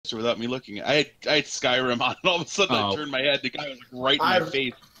without me looking. I had Skyrim on, and all of a sudden I turned my head. The guy was like right in my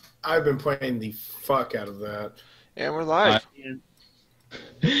face. I've been playing the fuck out of that. And we're live.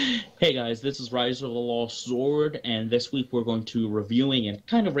 Hey guys, this is Rise of the Lost Sword, and this week we're going to be reviewing and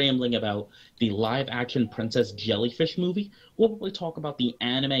kind of rambling about the live-action Princess Jellyfish movie. We'll probably talk about the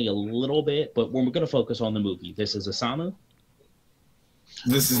anime a little bit, but we're going to focus on the movie. This is Isamu.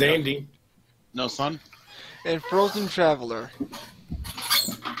 This is Andy. No, son. And Frozen Traveler.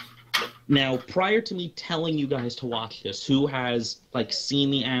 Now, prior to me telling you guys to watch this, who has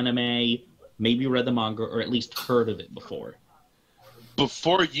seen the anime, maybe read the manga, or at least heard of it before?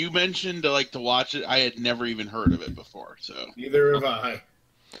 Before you mentioned to watch it, I had never even heard of it before. So neither have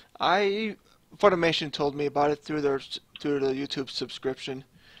I. Funimation told me about it through the YouTube subscription,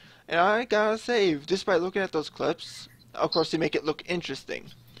 and I gotta say, just by looking at those clips, of course they make it look interesting.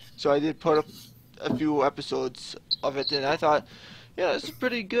 So I did put up a few episodes of it, and I thought, yeah, this is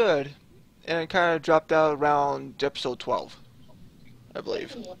pretty good. And it kind of dropped out around episode 12, I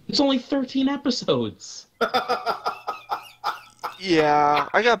believe. It's only 13 episodes. Yeah,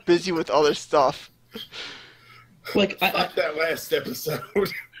 I got busy with other stuff. Fuck that last episode.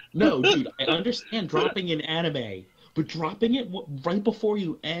 No, dude, I understand dropping an anime, but dropping it right before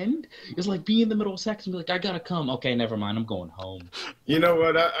you end is like being in the middle of sex and be like, I gotta come. Okay, never mind, I'm going home. You know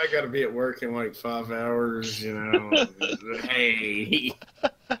what? I gotta be at work in like 5 hours, you know. Hey.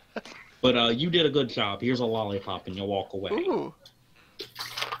 But you did a good job. Here's a lollipop and you'll walk away. Ooh.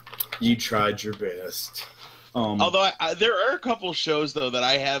 You tried your best. Although there are a couple shows though that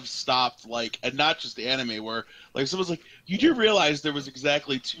I have stopped, and not just the anime, where someone's like, "You do realize there was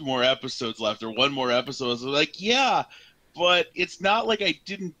exactly 2 more episodes left, or 1 more episode?" I was like, "Yeah, but it's not like I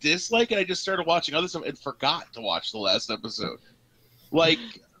didn't dislike it. I just started watching other stuff and forgot to watch the last episode."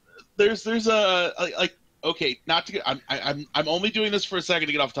 There's okay, not to get. I'm only doing this for a second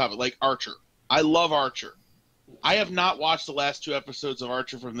to get off the topic. Archer, I love Archer. I have not watched the last 2 episodes of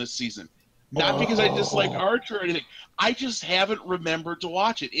Archer from this season. Not because I dislike Archer or anything. I just haven't remembered to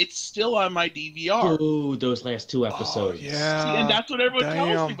watch it. It's still on my DVR. Ooh, those last 2 episodes. Oh, yeah. See, and that's what everyone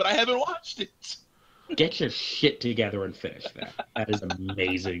tells me, but I haven't watched it. Get your shit together and finish that. That is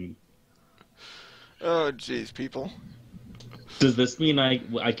amazing. Oh, jeez, people. Does this mean I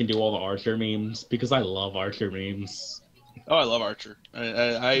can do all the Archer memes? Because I love Archer memes. Oh, I love Archer.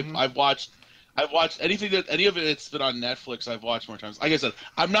 I've watched anything any of it that's been on Netflix. I've watched more times. Like I said,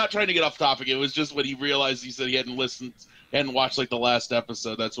 I'm not trying to get off topic. It was just when he realized he said he hadn't watched the last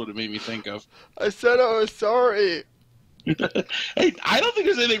episode. That's what it made me think of. I said I was sorry. Hey, I don't think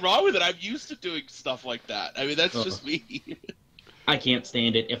there's anything wrong with it. I'm used to doing stuff like that. I mean, that's just me. I can't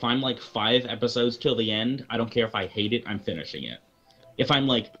stand it. If I'm 5 episodes till the end, I don't care if I hate it. I'm finishing it. If I'm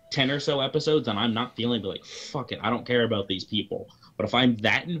 10 or so episodes and I'm not feeling fuck it, I don't care about these people. But if I'm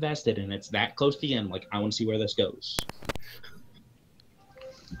that invested and it's that close to the end, I want to see where this goes.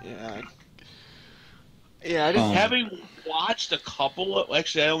 Yeah. Yeah, I just having watched a couple of I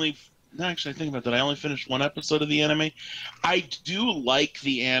think about that. I only finished 1 episode of the anime. I do like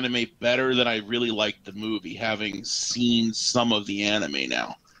the anime better than I really liked the movie, having seen some of the anime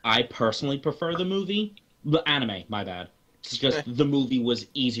now. I personally prefer the anime, my bad. It's just the movie was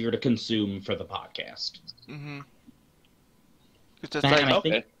easier to consume for the podcast. Mm-hmm. It's just I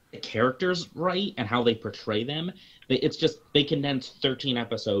think the characters right and how they portray them, it's just they condensed 13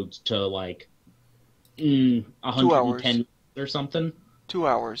 episodes to 110 or something. 2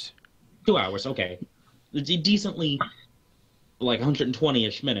 hours. 2 hours, okay. It's decently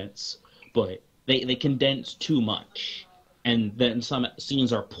 120-ish minutes, but they condense too much. And then some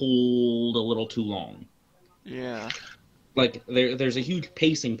scenes are pulled a little too long. Yeah. There's a huge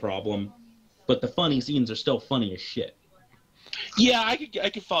pacing problem, but the funny scenes are still funny as shit. Yeah, I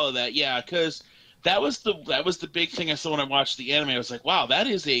could follow that. Yeah, because that was the big thing I saw when I watched the anime. I was like, wow, that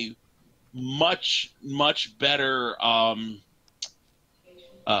is a much better the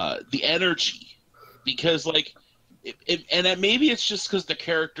energy, because maybe it's just because the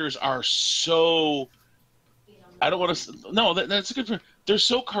characters are so. I don't want to. No, that's a good point. They're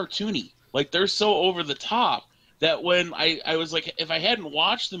so cartoony, they're so over the top that when I was if I hadn't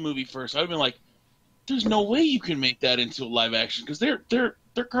watched the movie first, I'd been like, there's no way you can make that into a live action because they're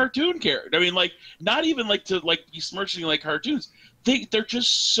cartoon characters. I mean, not even to besmirching cartoons. They're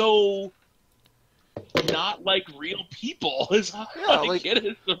just so not like real people. Is how I get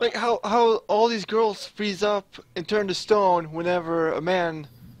it. How all these girls freeze up and turn to stone whenever a man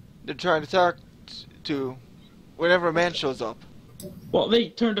they're trying to talk to, whenever a man shows up. Well, they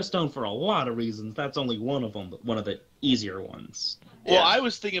turn to stone for a lot of reasons. That's only one of them, but one of the easier ones. Well, I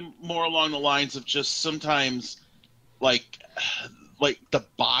was thinking more along the lines of just sometimes, like the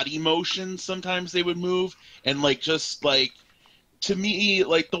body motion sometimes they would move, and like just like to me,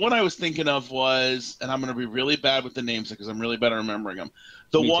 like the one I was thinking of was, and I'm gonna be really bad with the names because I'm really bad at remembering them.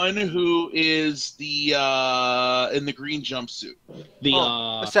 The Me too. one who is the in the green jumpsuit. The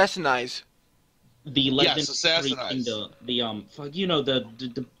Assassinize. the Yes, legendary Assassinize. the fuck, you know, the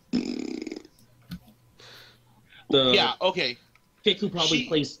Yeah. Okay. chick who probably She-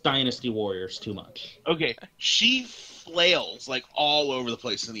 plays Dynasty Warriors too much. Okay. She flails like all over the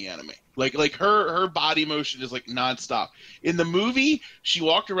place in the anime. Like her body motion is like nonstop. In the movie, she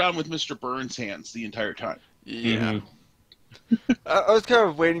walked around with Mr. Burns' hands the entire time. Yeah. Mhm. I was kind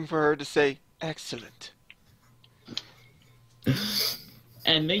of waiting for her to say excellent.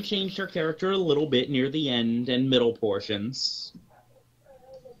 And they changed her character a little bit near the end and middle portions.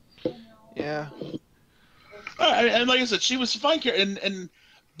 Yeah. And like I said, she was a fine character.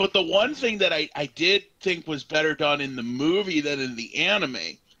 But the one thing that I did think was better done in the movie than in the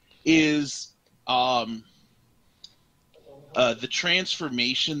anime is the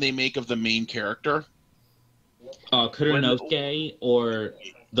transformation they make of the main character. Kuronosuke or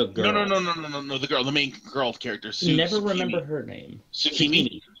the girl? No, the girl, the main girl character. Never Tsukimi. remember her name.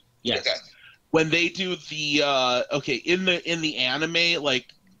 Tsukimi. Yes. Okay. When they do the in the anime,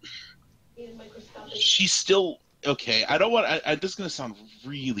 like she's still okay. I don't want. This is gonna sound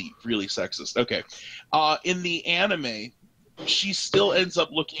really sexist. Okay, in the anime, she still ends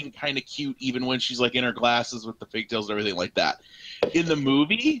up looking kind of cute even when she's like in her glasses with the pigtails and everything like that. In the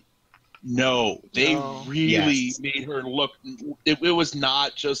movie, no, they No. really Yes. made her look. It was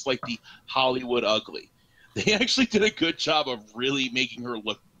not just like the Hollywood ugly. They actually did a good job of really making her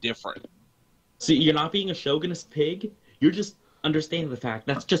look different. See, you're not being a chauvinist pig. You're just understanding the fact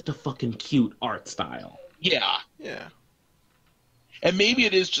that's just a fucking cute art style. Yeah. Yeah. And maybe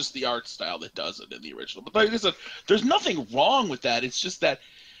it is just the art style that does it in the original. But like I said, there's nothing wrong with that. It's just that,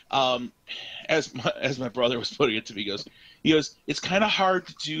 as my brother was putting it to me, he goes, it's kind of hard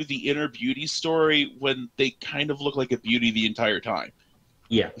to do the inner beauty story when they kind of look like a beauty the entire time.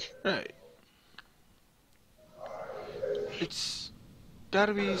 Yeah. Right. It's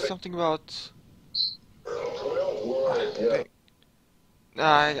gotta be something about. Nah,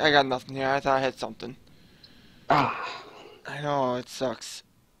 I got nothing here. I thought I had something. Ah, I know, it sucks.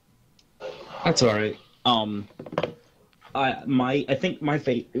 that's all right. I think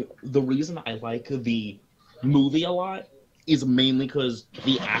the reason I like the movie a lot is mainly because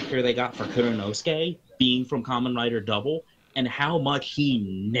the actor they got for Kuronosuke being from Kamen Rider Double and how much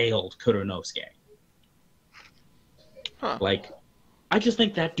he nailed Kuronosuke. Huh. Like, I just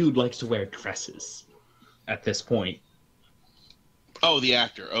think that dude likes to wear dresses at this point. Oh, the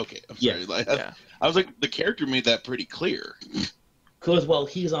actor. Okay, I'm sorry. Yes. Like, Yeah. I was like, the character made that pretty clear. Because, well,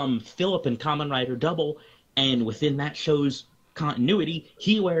 he's Philip in Kamen Rider Double, and within that show's continuity,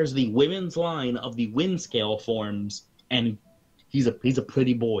 he wears the women's line of the wind scale forms, and he's a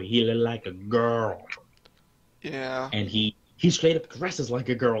pretty boy. He look like a girl, Yeah. and he straight up dresses like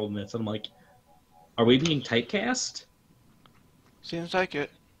a girl in this. And I'm like, are we being typecast? Seems like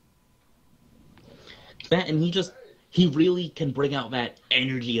it. That, and he really can bring out that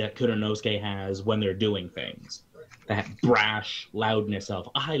energy that Kuronosuke has when they're doing things. That brash loudness of,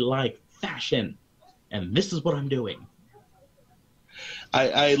 I like fashion, and this is what I'm doing.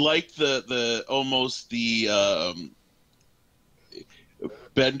 I like the almost the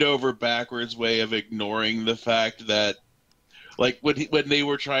bend over backwards way of ignoring the fact that, like when they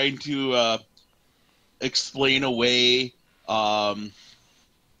were trying to explain away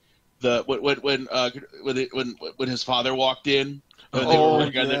when his father walked in. And they were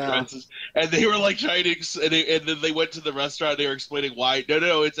working on their dresses, and they were like trying to, and then they went to the restaurant. And they were explaining why.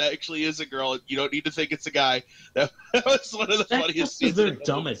 No, it actually is a girl. You don't need to think it's a guy. That was one of the funniest scenes. They're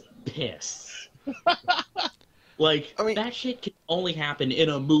dumb as piss. Like, I mean- that shit can only happen in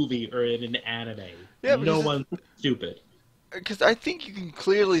a movie or in an anime. Yeah, but no this is- one's stupid. Because I think you can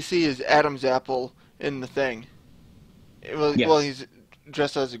clearly see his Adam's apple in the thing. Well, Yes. well, he's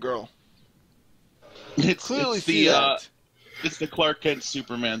dressed as a girl. It's Clearly it's see the that. it's the Clark Kent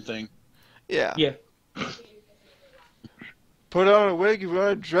Superman thing. Yeah. Yeah. Put on a wig, you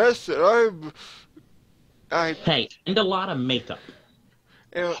want to dress, and Hey, and a lot of makeup.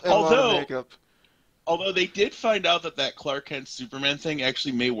 and a lot of makeup. Although they did find out that Clark Kent Superman thing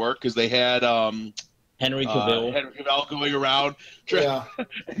actually may work because they had Henry Cavill. Henry Cavill going around, Yeah.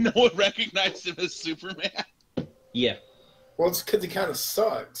 and no one recognized him as Superman. Yeah. Well, it's because he kind of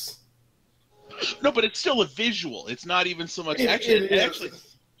sucks. No, but it's still a visual. It's not even so much. It is. Actually,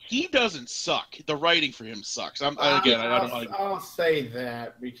 he doesn't suck. The writing for him sucks. I don't. I'll say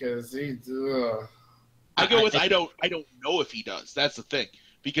that because he's. I go with I don't know if he does. That's the thing.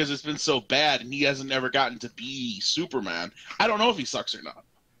 Because it's been so bad and he hasn't ever gotten to be Superman. I don't know if he sucks or not.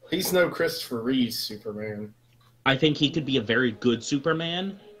 He's no Christopher Reeve's Superman. I think he could be a very good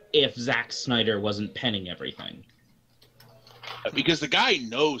Superman if Zack Snyder wasn't penning everything. Because the guy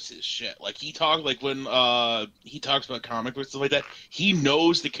knows his shit. Like he talks like when he talks about comic books and stuff like that, he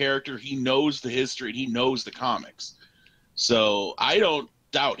knows the character, he knows the history, and he knows the comics. So I don't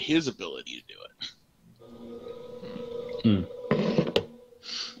doubt his ability to do it.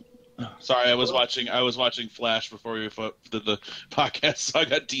 Sorry, I was watching Flash before we did the podcast, so I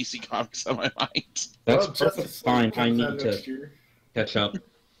got DC Comics on my mind. That's fine. I need to catch up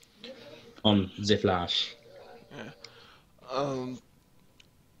on The Flash. The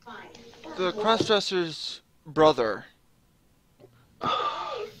crossdresser's brother.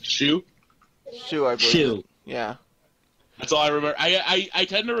 Shoe? Shoe, I believe. Shoe. Yeah. That's all I remember. I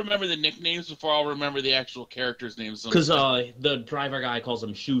tend to remember the nicknames before I'll remember the actual characters' names. Because the driver guy calls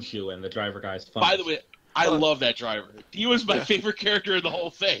him Shoo Shoo, and the driver guy's fun. By the way, I love that driver. He was my favorite character in the whole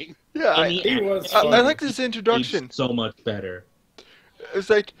thing. Yeah, I like this introduction. So much better.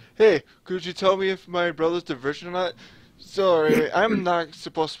 It's like, hey, could you tell me if my brother's the virgin or not? Sorry, I'm not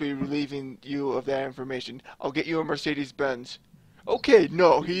supposed to be relieving you of that information. I'll get you a Mercedes-Benz. Okay,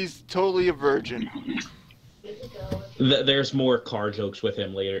 no, he's totally a virgin. There's more car jokes with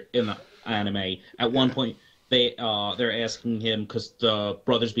him later in the anime. At one point, they're asking him, because the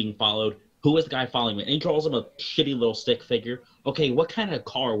brother's being followed, who is the guy following me? And he draws him a shitty little stick figure. Okay, what kind of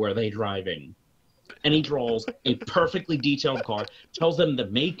car were they driving? And he draws a perfectly detailed car, tells them the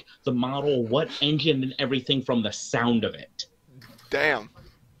make, the model, what engine, and everything from the sound of it. Damn.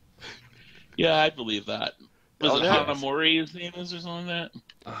 Yeah, I believe that. Was it yeah. Hanamori his name is or something like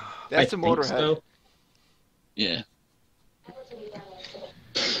that? That's a Motorhead. So. Yeah.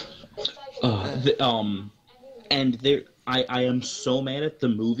 And there, I am so mad at the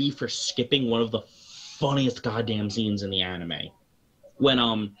movie for skipping one of the funniest goddamn scenes in the anime.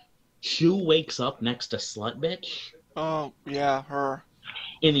 When Shu wakes up next to Slut Bitch. Oh, yeah, her.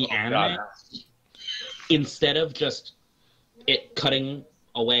 In the anime, instead of just it cutting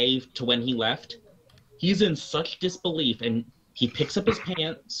away to when he left, he's in such disbelief and he picks up his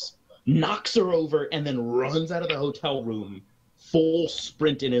pants, knocks her over, and then runs out of the hotel room, full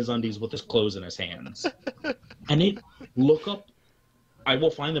sprint in his undies with his clothes in his hands. And look up, I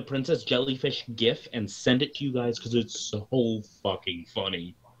will find the Princess Jellyfish gif and send it to you guys because it's so fucking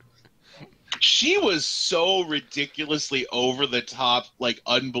funny. She was so ridiculously over the top, like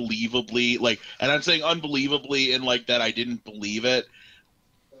unbelievably, like, and I'm saying unbelievably in like that I didn't believe it,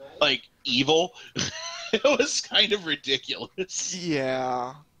 like evil. It was kind of ridiculous.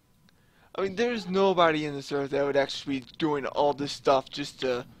 Yeah. I mean, there's nobody in this earth that would actually be doing all this stuff just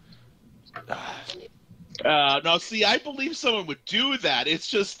to... No, see, I believe someone would do that. It's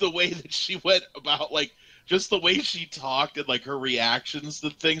just the way that she went about, like, just the way she talked and, like, her reactions to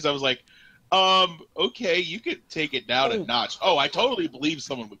things. I was like, okay, you could take it down a notch. Oh, I totally believe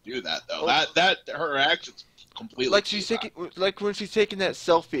someone would do that, though. That her actions completely... Like, like when she's taking that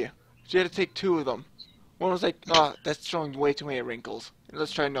selfie, she had to take two of them. One was like, that's showing way too many wrinkles.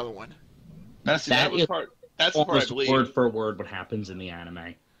 Let's try another one. That's the part I believe. Word for word what happens in the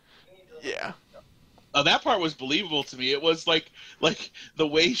anime. Yeah. That part was believable to me. It was like the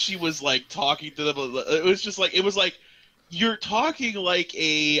way she was like talking to them. It was just like you're talking like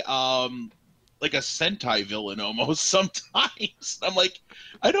a Sentai villain almost sometimes. I'm like,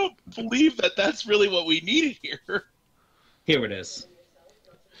 I don't believe that that's really what we needed here. Here it is.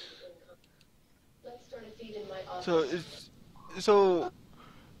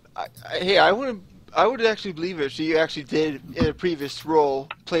 I would actually believe it if she actually did in a previous role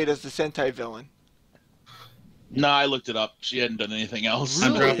played as the Sentai villain. No, I looked it up. She hadn't done anything else.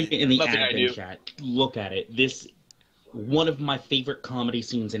 I'm dropping it in the Nothing anime chat. Look at it. This one of my favorite comedy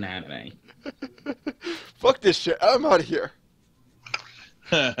scenes in anime. Fuck this shit. I'm out of here.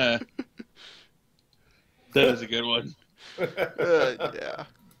 That is a good one. Yeah.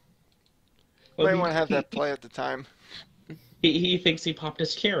 Might want to have that play at the time. He thinks he popped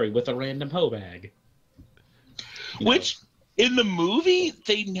his cherry with a random hoe bag. Which, in the movie,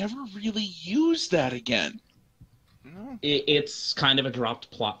 they never really used that again. No. It's kind of a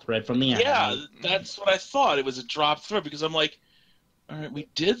dropped plot thread from the anime. Yeah, that's what I thought. It was a dropped thread because I'm like, all right, we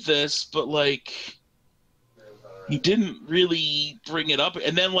did this, but like, he didn't really bring it up.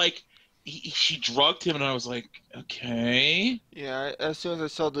 And then like, she drugged him, and I was like, okay. Yeah, as soon as I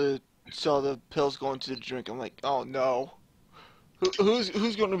saw the pills going to the drink, I'm like, oh no. Who's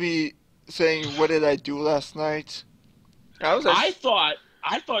going to be saying, what did I do last night? I thought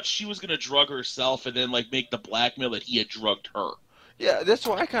I thought she was gonna drug herself and then like make the blackmail that he had drugged her. Yeah, that's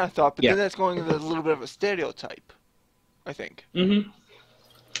what I kind of thought, but Yeah. then that's going into a little bit of a stereotype, I think. Mm-hmm.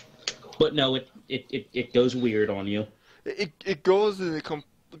 But no, it goes weird on you. It goes in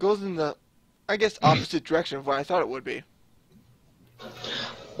the I guess opposite direction of what I thought it would be.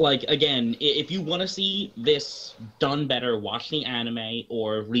 Like, again, if you want to see this done better, watch the anime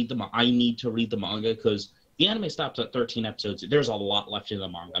or read the manga. I need to read the manga because the anime stops at 13 episodes. There's a lot left in the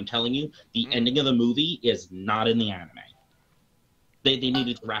manga. I'm telling you, the ending of the movie is not in the anime. They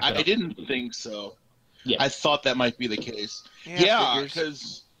needed to wrap it up. I didn't think so. Yeah. I thought that might be the case. Yeah,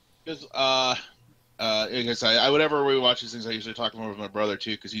 because whenever we watch these things, I usually talk more with my brother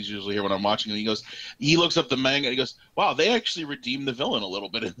too, because he's usually here when I'm watching. And he looks up the manga and he goes, "Wow, they actually redeemed the villain a little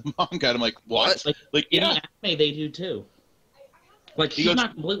bit in the manga." And I'm like, "What?" Like in the anime, they do too. Like she's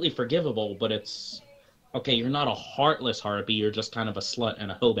not completely forgivable, but it's okay. You're not a heartless harpy. You're just kind of a slut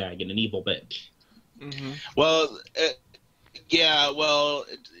and a hoe bag and an evil bitch. Mm-hmm. Well,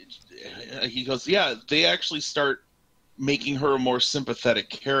 he goes, "Yeah, they actually start making her a more sympathetic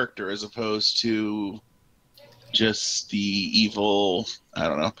character as opposed to just the evil." I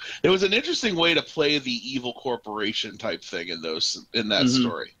don't know. There was an interesting way to play the evil corporation type thing in that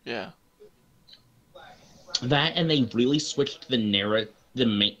story. Yeah. That, and they really switched the narrative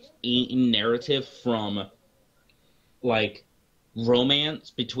from like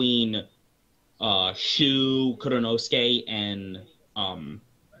romance between Shu, Kuronosuke, and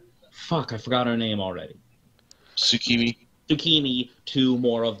I forgot her name already. Tsukimi to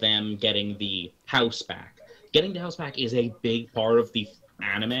more of them getting the house back. Getting the house back is a big part of the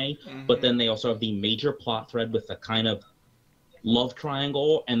anime, but then they also have the major plot thread with the kind of love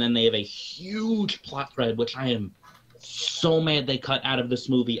triangle, and then they have a huge plot thread, which I am so mad they cut out of this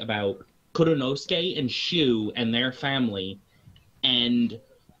movie, about Kuronosuke and Shu and their family, and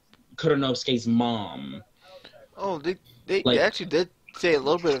Kuronosuke's mom. Oh, they actually did say a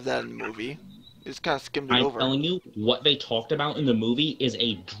little bit of that in the movie. Just kind of skimmed it over. I'm telling you, what they talked about in the movie is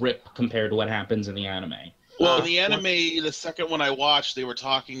a drip compared to what happens in the anime. Well, in the anime, the second one I watched, they were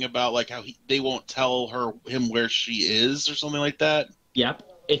talking about like how they won't tell him where she is or something like that. Yep.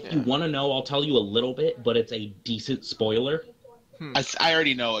 If you want to know, I'll tell you a little bit, but it's a decent spoiler. I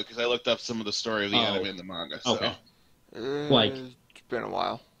already know it because I looked up some of the story of the anime and the manga. So. Okay. It's been a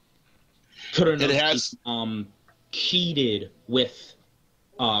while. Kuronosuke cheated with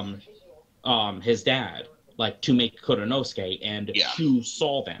his dad, like, to make Kuronosuke, and Shu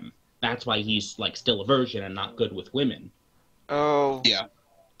saw them. That's why he's like still a virgin and not good with women. Oh. Yeah.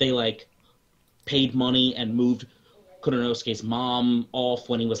 They like paid money and moved Kuronosuke's mom off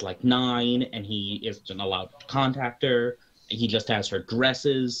when he was like 9, and he isn't allowed to contact her. He just has her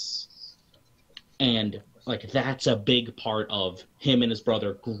dresses. And like that's a big part of him and his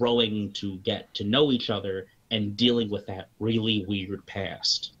brother growing to get to know each other and dealing with that really weird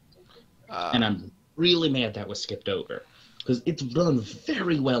past. And I'm really mad that was skipped over, because it's done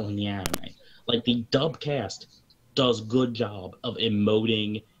very well in the anime. Like, the dub cast does good job of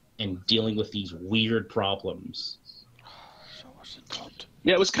emoting and dealing with these weird problems.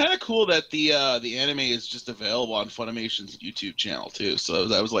 Yeah, it was kind of cool that the anime is just available on Funimation's YouTube channel too. So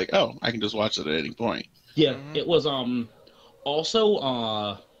I was like, oh, I can just watch it at any point. Yeah, it was also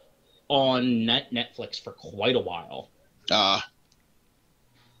on Netflix for quite a while.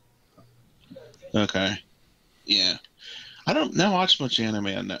 Okay. Yeah. I don't now watch much anime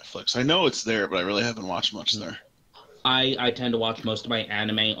on Netflix. I know it's there, but I really haven't watched much there. I tend to watch most of my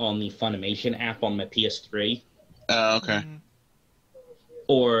anime on the Funimation app on my PS3. Okay.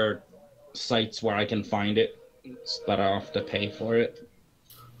 Or sites where I can find it, but I have to pay for it.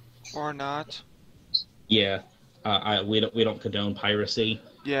 Or not. Yeah. We don't condone piracy.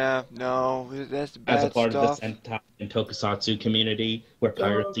 Yeah, no, that's bad as a part stuff. of the Sentai and Tokusatsu community, where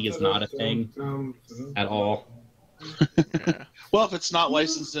piracy is not a thing at all. Yeah. Well, if it's not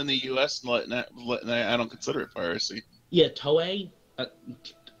licensed in the U.S., I don't consider it piracy. Yeah, Toei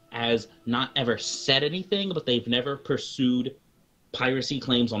has not ever said anything, but they've never pursued piracy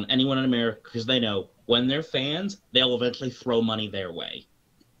claims on anyone in America, because they know when they're fans, they'll eventually throw money their way.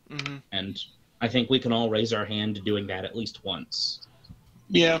 Mm-hmm. And I think we can all raise our hand to doing that at least once.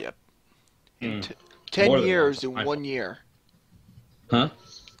 Yeah. Yep. 10 years in 1 year. Huh?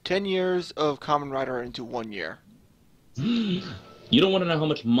 10 years of Kamen Rider into 1 year. You don't want to know how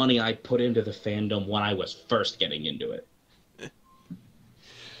much money I put into the fandom when I was first getting into it.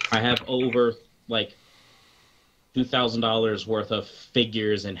 I have over, like, $2,000 worth of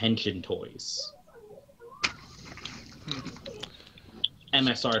figures and henshin toys.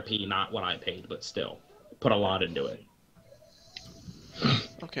 MSRP, not what I paid, but still. Put a lot into it.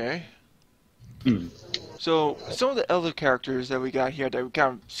 Okay. Hmm. So some of the other characters that we got here that we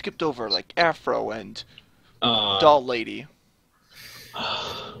kind of skipped over, like Afro and Doll Lady.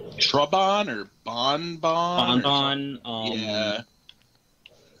 Trabon or Bonbon or something. Bonbon, Yeah.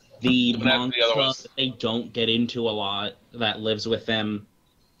 the Don't have the other manga ones. that they don't get into a lot that lives with them.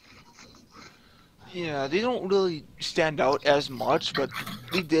 Yeah, they don't really stand out as much, but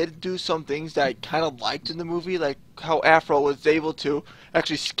they did do some things that I kind of liked in the movie, like how Afro was able to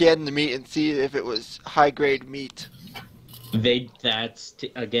actually scan the meat and see if it was high grade meat. That's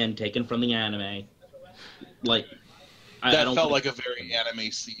again taken from the anime. Like I That don't felt like, like a very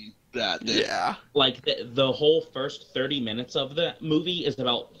anime scene. That did. Yeah. like the whole first 30 minutes of the movie is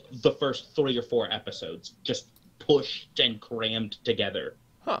about the first 3 or 4 episodes just pushed and crammed together.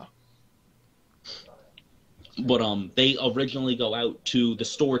 Huh. But they originally go out to the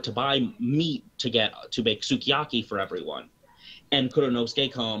store to buy meat to make sukiyaki for everyone. And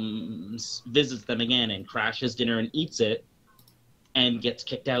Kuronosuke comes, visits them again, and crashes dinner and eats it, and gets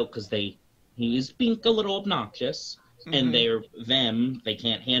kicked out because he's being a little obnoxious, and they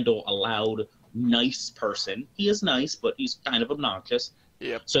can't handle a loud, nice person. He is nice, but he's kind of obnoxious.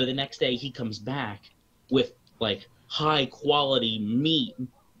 Yep. So the next day he comes back with like high quality meat,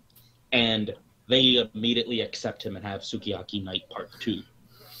 and they immediately accept him and have Sukiyaki Night Part 2.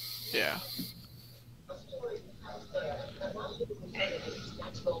 Yeah.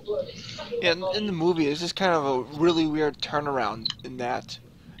 Yeah, in the movie, it's just kind of a really weird turnaround in that.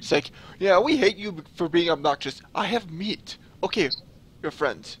 It's like, yeah, we hate you for being obnoxious. I have meat. Okay, you're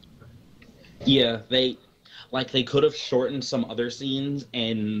friends. Yeah, they could have shortened some other scenes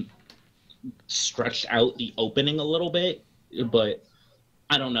and stretched out the opening a little bit, but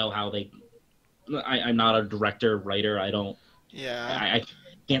I don't know how I'm not a director, writer. Yeah. I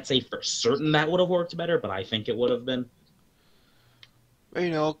can't say for certain that would have worked better, but I think it would have been. You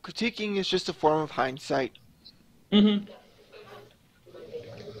know, critiquing is just a form of hindsight. Mm-hmm.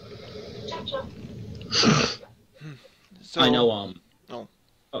 So I know. Oh.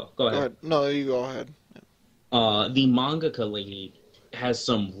 Oh, go ahead. No, you go ahead. The mangaka lady has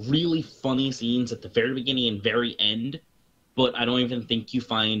some really funny scenes at the very beginning and very end, but I don't even think you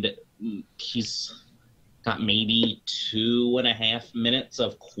find she's got maybe 2.5 minutes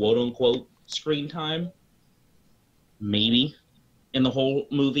of quote unquote screen time, maybe, in the whole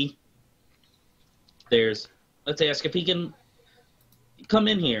movie. Let's ask if he can come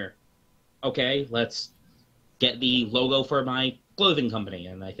in here. Okay, let's get the logo for my clothing company,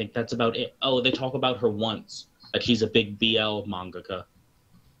 and I think that's about it. Oh, they talk about her once, that she's a big BL mangaka.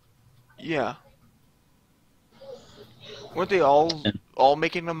 Yeah. Weren't they all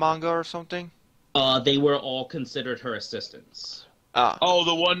making a manga or something? They were all considered her assistants. Ah. Oh,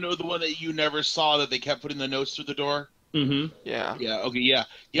 the one that you never saw that they kept putting the notes through the door. Mm-hmm. Yeah. Yeah. Okay. Yeah.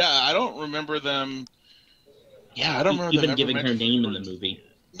 Yeah. I don't remember them. Yeah, I don't remember them Even ever giving her mentioning name in the movie.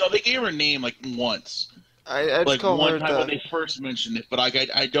 No, they gave her name like once. I just Like call one her time when the they first mentioned it, but I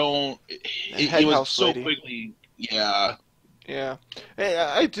don't. head It was house so lady. quickly. Yeah. Yeah. Hey,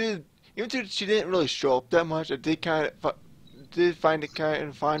 I did. Even though she didn't really show up that much, I did did find it kind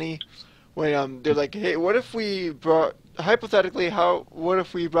of funny when they're like, hey, what if we brought what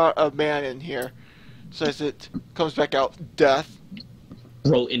if we brought a man in here? So as it comes back out, death.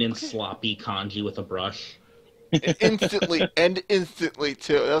 Wrote in sloppy kanji with a brush. Instantly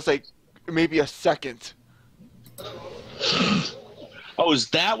too. That was like maybe a second. Oh, is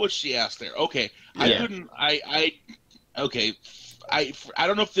that what she asked there? Okay, I Yeah. couldn't. Okay, I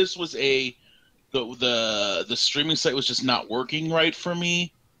don't know if this was the streaming site was just not working right for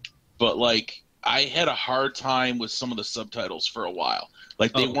me, but like I had a hard time with some of the subtitles for a while.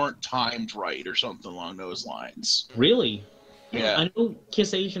 Like they Oh. weren't timed right or something along those lines. Really? Yeah. I know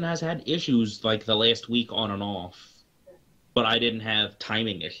Kiss Asian has had issues like the last week on and off, but I didn't have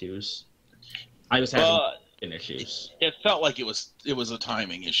timing issues. I was having issues. It felt like it was a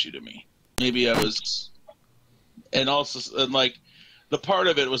timing issue to me. Maybe I was, and like the part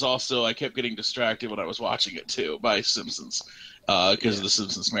of it was also I kept getting distracted when I was watching it too by Simpsons because of the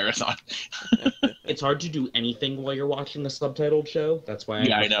Simpsons marathon. It's hard to do anything while you're watching a subtitled show. That's why.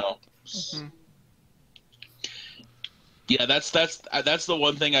 Yeah, I know. Mm-hmm. Yeah, that's the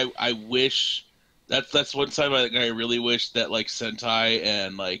one thing I wish. That's one time I really wish that like Sentai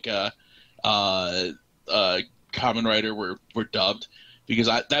and like Kamen Rider were dubbed, because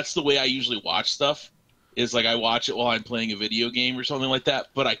that's the way I usually watch stuff. Is like I watch it while I'm playing a video game or something like that,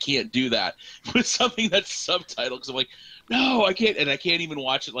 but I can't do that with something that's subtitled because I'm like, no, I can't, and I can't even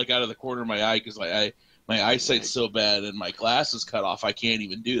watch it like out of the corner of my eye because my eyesight's so bad and my glasses cut off. I can't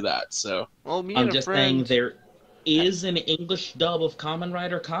even do that. So Well, me I'm and a just friend. saying is an English dub of Kamen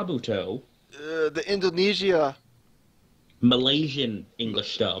Rider Kabuto. The Indonesia. Malaysian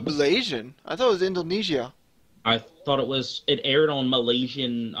English dub. Malaysian? I thought it was Indonesia. I thought it aired on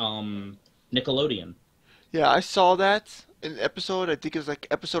Malaysian Nickelodeon. Yeah, I saw that in episode, I think it was like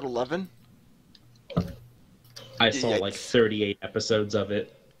episode 11. I saw like 38 episodes of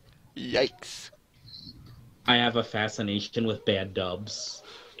it. Yikes. I have a fascination with bad dubs.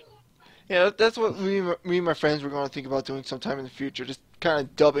 Yeah, that's what me and my friends were going to think about doing sometime in the future. Just kind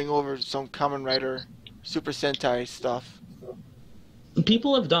of dubbing over some Kamen Rider Super Sentai stuff.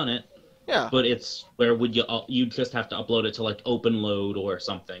 People have done it. Yeah. But it's where would you just have to upload it to like OpenLoad or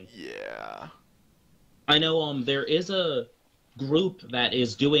something. Yeah. I know there is a group that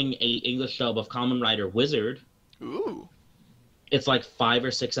is doing a English dub of Kamen Rider Wizard. Ooh. It's like 5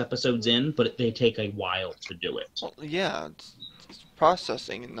 or 6 episodes in, but they take a while to do it. Well, yeah, it's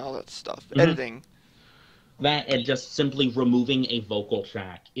processing and all that stuff. Mm-hmm. Editing. That and just simply removing a vocal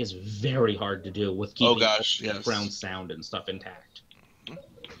track is very hard to do with keeping background sound and stuff intact.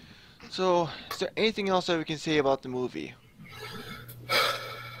 So, is there anything else that we can say about the movie?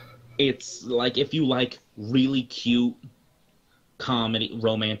 It's like if you like really cute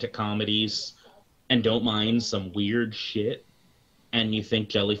romantic comedies, and don't mind some weird shit, and you think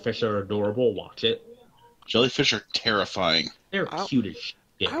jellyfish are adorable, watch it. Jellyfish are terrifying. They're cute as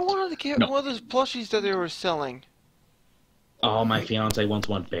shit. I wanted to get one of those plushies that they were selling. Oh, my fiance wants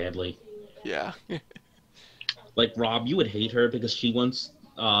one badly. Yeah. Like, Rob, you would hate her because she wants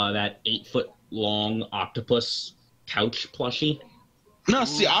that 8-foot-long octopus couch plushie. No,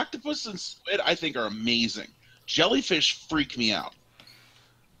 see, octopus and squid I think are amazing. Jellyfish freak me out.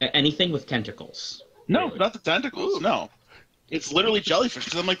 Anything with tentacles. No, really. not the tentacles, no. It's literally jellyfish,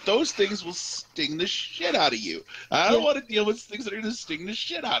 because I'm like, those things will sting the shit out of you. I don't want to deal with things that are going to sting the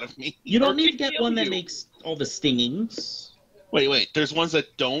shit out of me. You don't need to get one that makes all the stingings. Wait, there's ones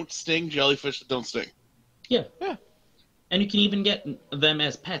that don't sting, jellyfish that don't sting. Yeah. And you can even get them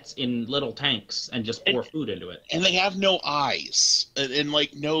as pets in little tanks and just pour food into it. And they have no eyes. And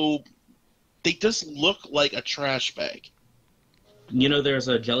like, no... They just look like a trash bag. You know, there's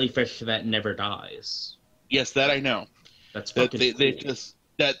a jellyfish that never dies. Yes, that I know. That's fucking cool.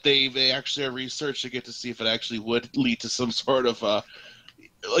 They actually are research to get to see if it actually would lead to some sort of like,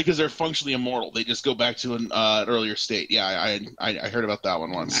 because they're functionally immortal. They just go back to an earlier state. Yeah, I heard about that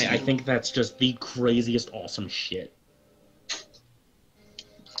one once. I think that's just the craziest awesome shit.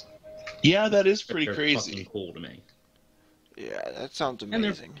 Yeah, that is pretty crazy. Fucking cool to me. Yeah, that sounds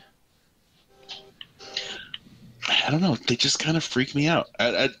amazing. I don't know. They just kind of freak me out.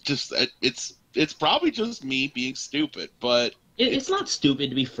 It's probably just me being stupid, but it's not stupid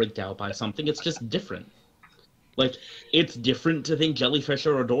to be freaked out by something. It's just different. Like, it's different to think jellyfish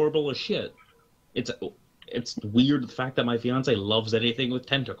are adorable as shit. It's weird the fact that my fiance loves anything with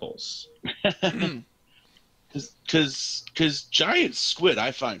tentacles. Because giant squid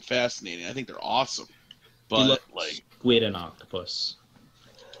I find fascinating. I think they're awesome. But like squid and octopus.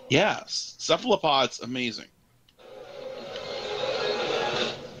 Yeah, cephalopods, amazing.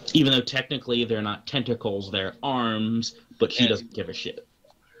 Even though technically they're not tentacles, they're arms, but she doesn't give a shit.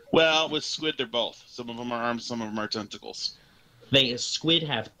 Well, with squid, they're both. Some of them are arms, some of them are tentacles. Male squid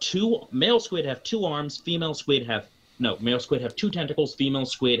have 2 arms, male squid have 2 tentacles, female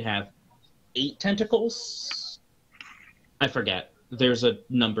squid have 8 tentacles. I forget. There's a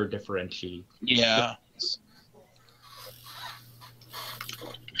number differentiation. Yeah.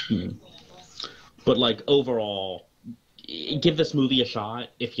 But like overall, give this movie a shot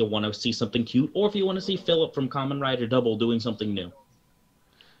if you want to see something cute, or if you want to see Philip from Kamen Rider Double doing something new.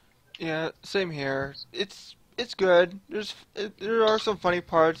 Yeah, same here. It's good. There are some funny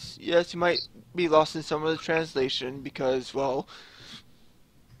parts. Yes, you might be lost in some of the translation because, well,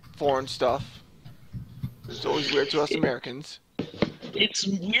 foreign stuff. It's always weird to us Americans. It's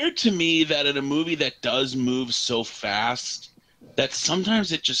weird to me that in a movie that does move so fast, that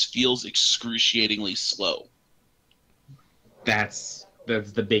sometimes it just feels excruciatingly slow. That's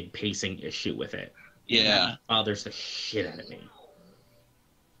the big pacing issue with it. Yeah. That bothers the shit out of me.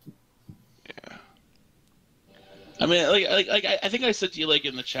 Yeah. I mean, like I think I said to you, like,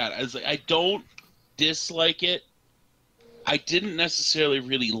 in the chat, I was like, I don't dislike it. I didn't necessarily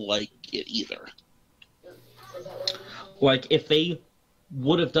really like it either. Like, if they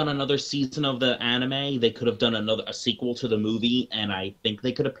would have done another season of the anime, they could have done a sequel to the movie, and I think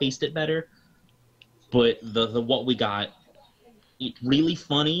they could have paced it better. But the what we got, it's really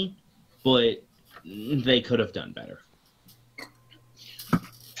funny, but they could have done better.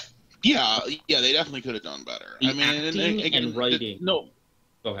 Yeah, they definitely could have done better. The acting and writing. No,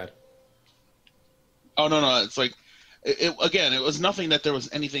 go ahead. Oh no, it's like again, it was nothing that there was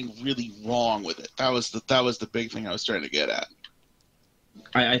anything really wrong with it. That was the big thing I was trying to get at.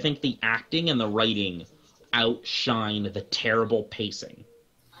 I think the acting and the writing outshine the terrible pacing.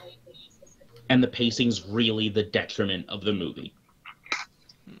 And the pacing's really the detriment of the movie.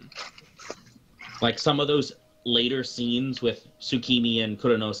 Like some of those later scenes with Tsukimi and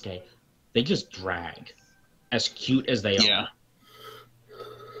Kuronosuke, they just drag. As cute as they are.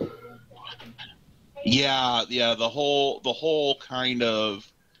 Yeah, the whole kind of,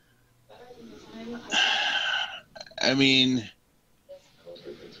 I mean,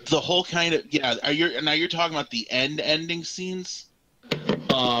 the whole kind of, you're talking about the ending scenes?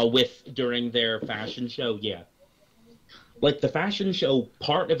 During their fashion show, yeah. Like the fashion show,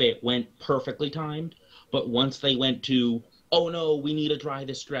 part of it went perfectly timed, but once they went to, oh no, we need to dry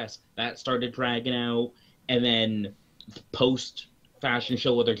this dress, that started dragging out, and then post fashion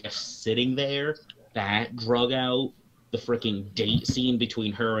show where they're just sitting there, that drug out. The freaking date scene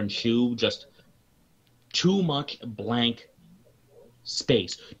between her and Shu, just too much blank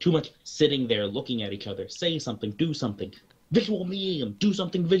space. Too much sitting there looking at each other. Say something, do something. Visual medium, do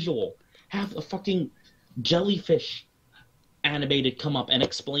something visual. Have a fucking jellyfish animated come up and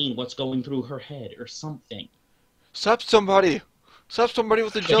explain what's going through her head or something. Stop somebody! Stop somebody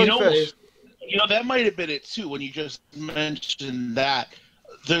with the jellyfish! That might have been it too when you just mentioned that.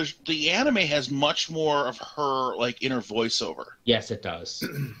 The anime has much more of her like inner voiceover. Yes, it does.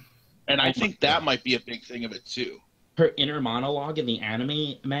 And I think that might be a big thing of it too. Her inner monologue in the anime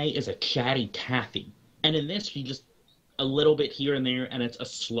is a chatty Cathy. And in this, she just a little bit here and there, and it's a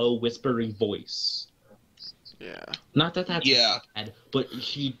slow, whispery voice. Yeah. Not that that's bad, but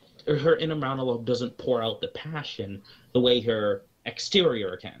her inner monologue doesn't pour out the passion the way her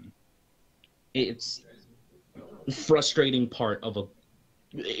exterior can. It's a frustrating part of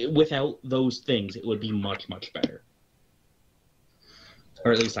without those things, it would be much, much better.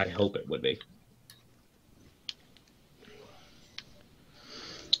 Or at least I hope it would be.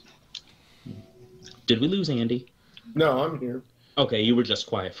 Did we lose Andy? No, I'm here. Okay, you were just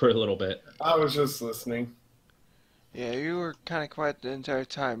quiet for a little bit. I was just listening. Yeah, you were kind of quiet the entire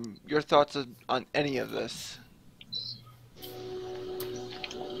time. Your thoughts on any of this?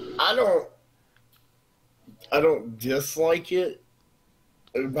 I don't dislike it.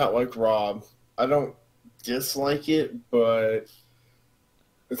 About like Rob. I don't dislike it, but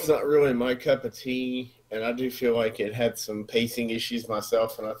it's not really my cup of tea. And I do feel like it had some pacing issues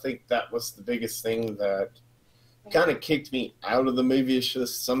myself. And I think that was the biggest thing that kind of kicked me out of the movie. It's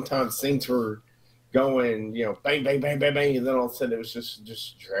just sometimes things were going, bang, bang, bang, bang, bang. And then all of a sudden it was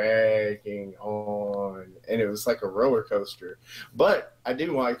just dragging on. And it was like a roller coaster. But I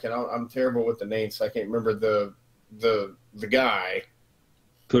do like it. I'm terrible with the names, so I can't remember the guy.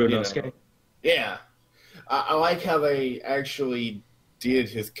 Kuronosuke? Yeah. I like how they actually did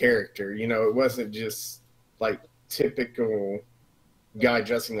his character. It wasn't just like typical guy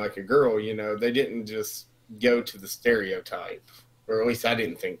dressing like a girl. They didn't just go to the stereotype, or at least I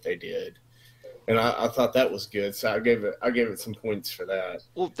didn't think they did. And I thought that was good, so I gave it some points for that.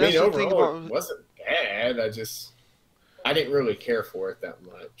 Well, that's the thing about it wasn't bad. I didn't really care for it that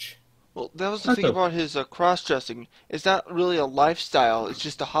much. Well, that was the thing about his cross-dressing. It's not really a lifestyle. It's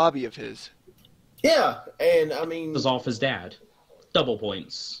just a hobby of his. Yeah, and I mean... It was off his dad. Double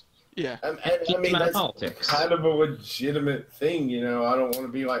points. Yeah. I mean, that's politics. Kind of a legitimate thing, I don't want to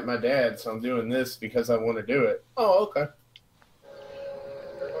be like my dad, so I'm doing this because I want to do it. Oh, okay.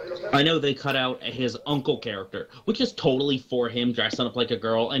 I know they cut out his uncle character, which is totally for him, dressing up like a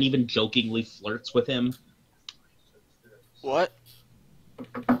girl, and even jokingly flirts with him. What?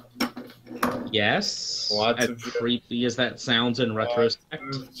 Yes. Lots as of creepy as that sounds in retrospect.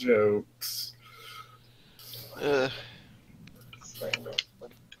 Lots of jokes.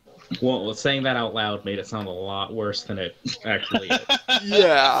 Well, saying that out loud made it sound a lot worse than it actually is.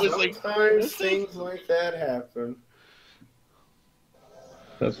 Yeah. Sometimes things like that happen.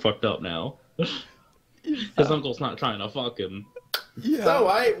 That's fucked up now. His uncle's not trying to fuck him. Yeah. So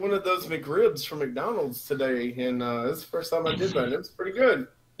I ate one of those McRibs from McDonald's today, and this is the first time I did that. It was pretty good.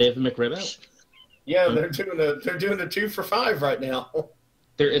 They have the McRib out? Yeah, they're doing a 2 for $5 right now.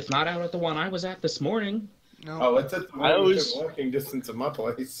 It's not out at the one I was at this morning. No. Oh, it's at the one within walking distance of my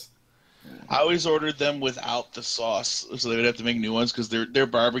place. I always ordered them without the sauce, so they would have to make new ones because their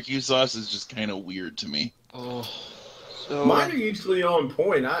barbecue sauce is just kind of weird to me. Oh. So, mine are usually on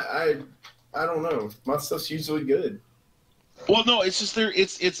point. I don't know. My stuff's usually good. Well, no, it's just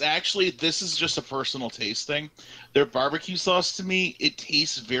it's actually, this is just a personal taste thing. Their barbecue sauce to me, it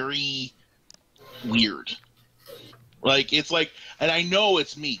tastes very weird. Like, it's like, and I know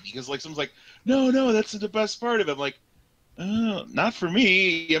it's me because like someone's like, no, that's the best part of it. I'm like, oh, not for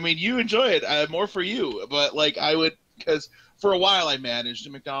me. I mean, you enjoy it. More for you. But like, I would, because for a while I managed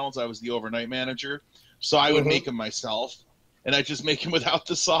at McDonald's. I was the overnight manager, so I would make them myself, and I just make them without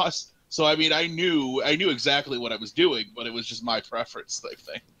the sauce. So I mean, I knew exactly what I was doing, but it was just my preference type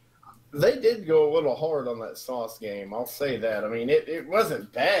thing. They did go a little hard on that sauce game. I'll say that. I mean, it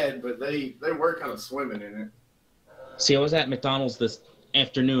wasn't bad, but they were kind of swimming in it. See, I was at McDonald's this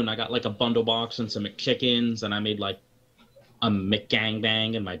afternoon. I got like a bundle box and some McChickens, and I made like a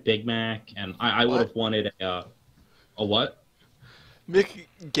McGangbang and my Big Mac, and I would have wanted a what?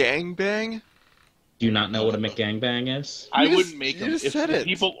 McGangbang? Do you not know what a McGangbang is? I wouldn't make them. Just If said it.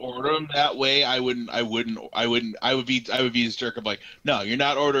 people order them that way, I would be this jerk. I'm like, no, you're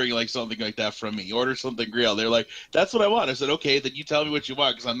not ordering like something like that from me. You order something real. They're like, that's what I want. I said, okay, then you tell me what you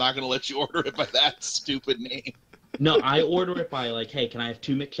want, because I'm not going to let you order it by that stupid name. No, I order it by like, hey, can I have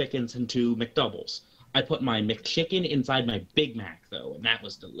 2 McChickens and 2 McDoubles? I put my McChicken inside my Big Mac though, and that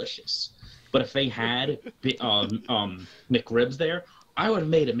was delicious. But if they had McRibs there, I would have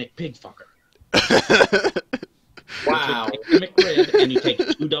made a McPigfucker. Wow. You take the McRib and you take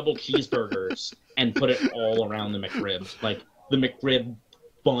 2 double cheeseburgers and put it all around the McRib, like the McRib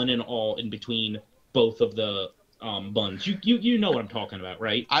bun and all in between both of the buns. You know what I'm talking about,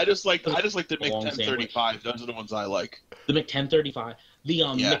 right? I just like the Mc Long 1035. Those are the ones I like. The Mc 1035, the Yeah.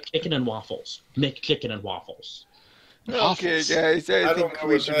 McChicken and waffles, McChicken and waffles. Okay, guys, I don't think know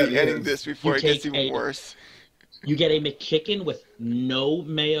we what should that be ending is. this before You it gets take even a- worse. You get a McChicken with no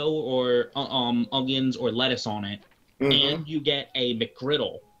mayo or onions or lettuce on it, and you get a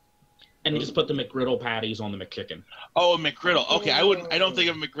McGriddle, and you just put the McGriddle patties on the McChicken. Oh, a McGriddle. Okay, I don't think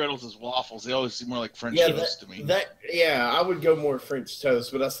of McGriddles as waffles. They always seem more like French Yeah, toast to me. I would go more French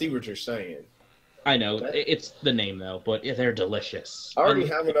toast, but I see what you're saying. I know it's the name though, but they're delicious. I already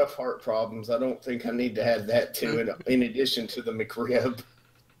have enough heart problems. I don't think I need to have that too, in addition to the McRib.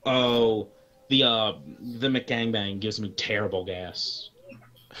 Oh, the McGangbang gives me terrible gas.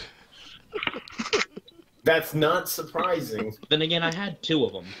 That's not surprising, Then again, I had 2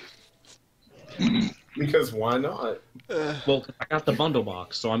 of them. because why not? Well, I got the bundle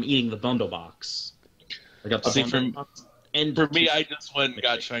box, so I'm eating the bundle box. I got the See, bundle box. And For me, I just went and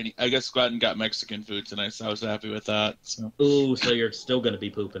got Chinese. I guess went and got Mexican food tonight, so I was happy with that. So. Ooh, so you're still gonna be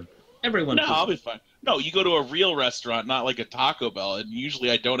pooping. Everyone. No, poops. I'll be fine. No, you go to a real restaurant, not like a Taco Bell, and usually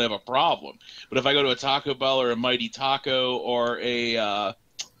I don't have a problem. But if I go to a Taco Bell or a Mighty Taco or a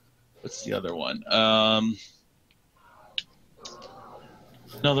what's the other one?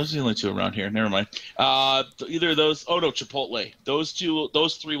 No, those are the only 2 around here. Never mind. Either of those. Oh no, Chipotle. Those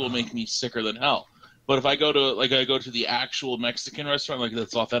 3 will make me sicker than hell. But if I go to the actual Mexican restaurant, like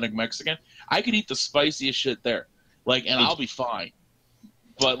that's authentic Mexican, I could eat the spiciest shit there, and I'll be fine.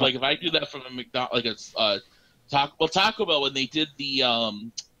 But like if I do that from a McDonald's, like it's Taco Bell, when they did they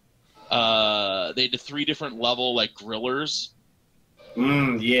did 3 different level like grillers.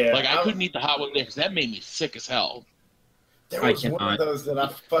 Yeah. Like I couldn't eat the hot one there because that made me sick as hell. There I was one cannot. of those that I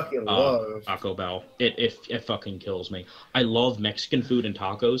fucking love. Taco Bell. It fucking kills me. I love Mexican food and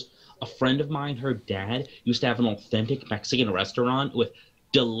tacos. A friend of mine, her dad, used to have an authentic Mexican restaurant with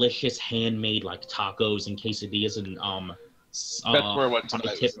delicious handmade like tacos and quesadillas and That's where I went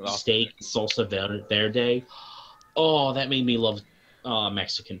tonight. tip steak, salsa verde. Oh, that made me love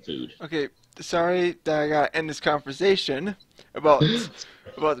Mexican food. Okay, sorry that I gotta end this conversation about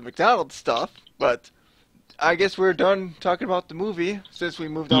the McDonald's stuff, but I guess we're done talking about the movie since we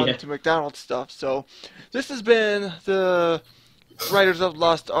moved on Yeah. to McDonald's stuff. So this has been the Writers of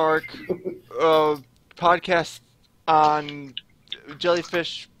Lost Ark podcast on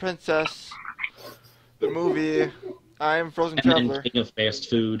Jellyfish Princess, the movie. I'm Frozen And then Traveler, king of fast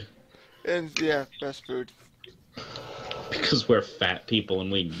food and yeah, best food. because we're fat people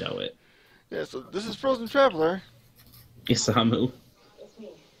and we know it. Yeah, so this is Frozen Traveler. Isamu.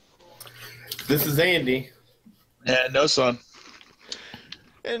 This is Andy. Yeah, no son.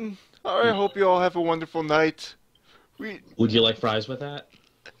 And I hope you all have a wonderful night. Would you like fries with that?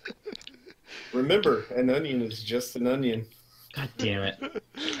 Remember, an onion is just an onion. God damn it.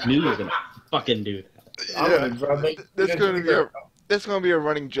 Knew you were gonna fucking do that. I'm gonna make That's gonna be a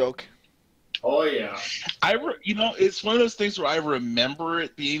running joke. Oh yeah. It's one of those things where I remember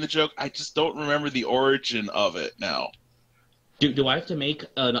it being the joke. I just don't remember the origin of it now. Do I have to make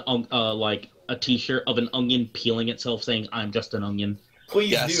like a T-shirt of an onion peeling itself saying "I'm just an onion"?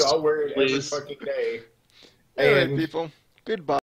 Please Yes, do. I'll wear it please. every fucking day. Alright, And people. Goodbye.